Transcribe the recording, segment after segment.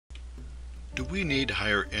Do we need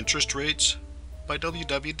higher interest rates? By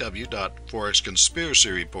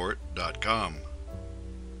www.forexconspiracyreport.com.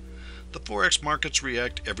 The Forex markets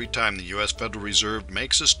react every time the U.S. Federal Reserve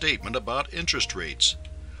makes a statement about interest rates.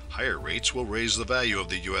 Higher rates will raise the value of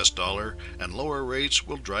the U.S. dollar, and lower rates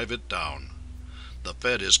will drive it down. The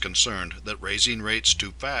Fed is concerned that raising rates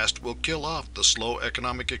too fast will kill off the slow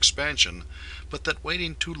economic expansion, but that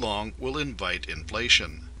waiting too long will invite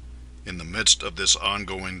inflation. In the midst of this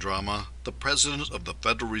ongoing drama, the president of the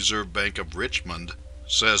Federal Reserve Bank of Richmond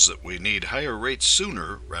says that we need higher rates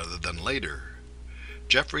sooner rather than later.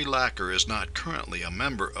 Jeffrey Lacker is not currently a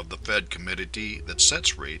member of the Fed committee that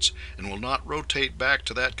sets rates and will not rotate back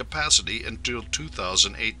to that capacity until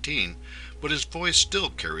 2018, but his voice still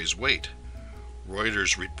carries weight.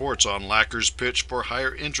 Reuters reports on Lacker's pitch for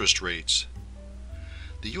higher interest rates.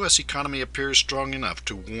 The U.S. economy appears strong enough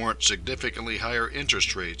to warrant significantly higher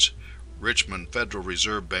interest rates, Richmond Federal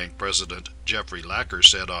Reserve Bank President Jeffrey Lacker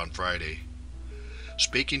said on Friday.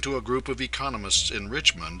 Speaking to a group of economists in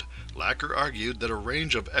Richmond, Lacker argued that a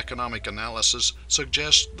range of economic analysis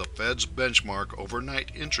suggests the Fed's benchmark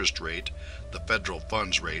overnight interest rate, the federal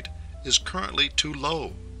funds rate, is currently too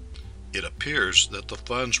low. It appears that the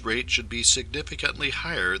funds rate should be significantly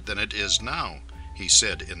higher than it is now, he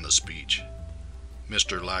said in the speech.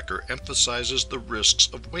 Mr. Lacker emphasizes the risks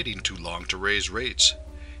of waiting too long to raise rates.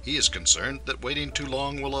 He is concerned that waiting too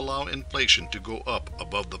long will allow inflation to go up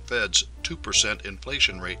above the Fed's 2%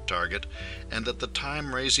 inflation rate target, and that the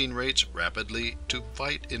time raising rates rapidly to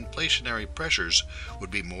fight inflationary pressures would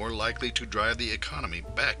be more likely to drive the economy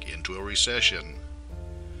back into a recession.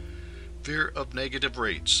 Fear of negative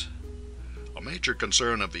rates. A major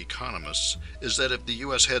concern of economists is that if the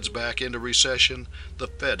U.S. heads back into recession, the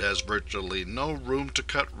Fed has virtually no room to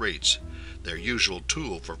cut rates, their usual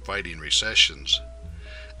tool for fighting recessions.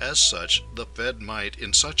 As such, the Fed might,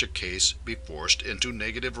 in such a case, be forced into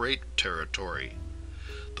negative rate territory.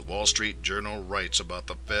 The Wall Street Journal writes about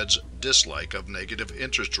the Fed's dislike of negative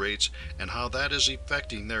interest rates and how that is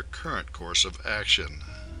affecting their current course of action.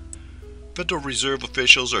 Federal Reserve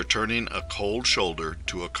officials are turning a cold shoulder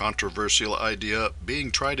to a controversial idea being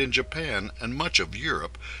tried in Japan and much of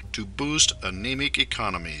Europe to boost anemic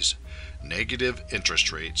economies: negative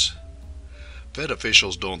interest rates. Fed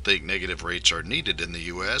officials don't think negative rates are needed in the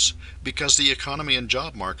U.S. because the economy and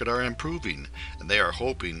job market are improving, and they are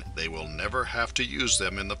hoping they will never have to use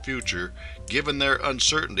them in the future, given their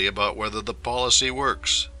uncertainty about whether the policy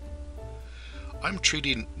works. I'm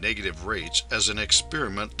treating negative rates as an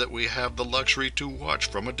experiment that we have the luxury to watch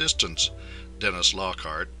from a distance, Dennis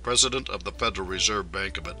Lockhart, president of the Federal Reserve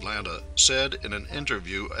Bank of Atlanta, said in an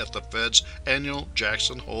interview at the Fed's annual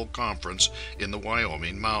Jackson Hole Conference in the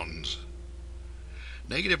Wyoming mountains.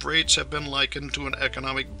 Negative rates have been likened to an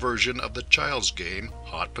economic version of the child's game,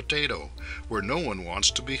 hot potato, where no one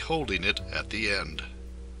wants to be holding it at the end.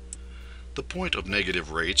 The point of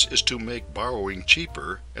negative rates is to make borrowing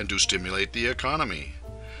cheaper and to stimulate the economy.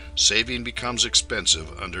 Saving becomes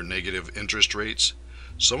expensive under negative interest rates.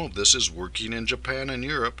 Some of this is working in Japan and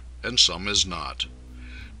Europe, and some is not.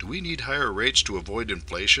 Do we need higher rates to avoid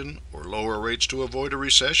inflation or lower rates to avoid a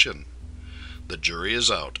recession? The jury is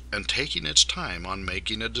out and taking its time on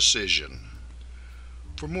making a decision.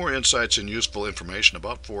 For more insights and useful information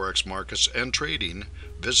about Forex markets and trading,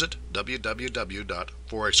 visit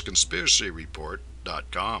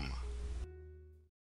www.forexconspiracyreport.com.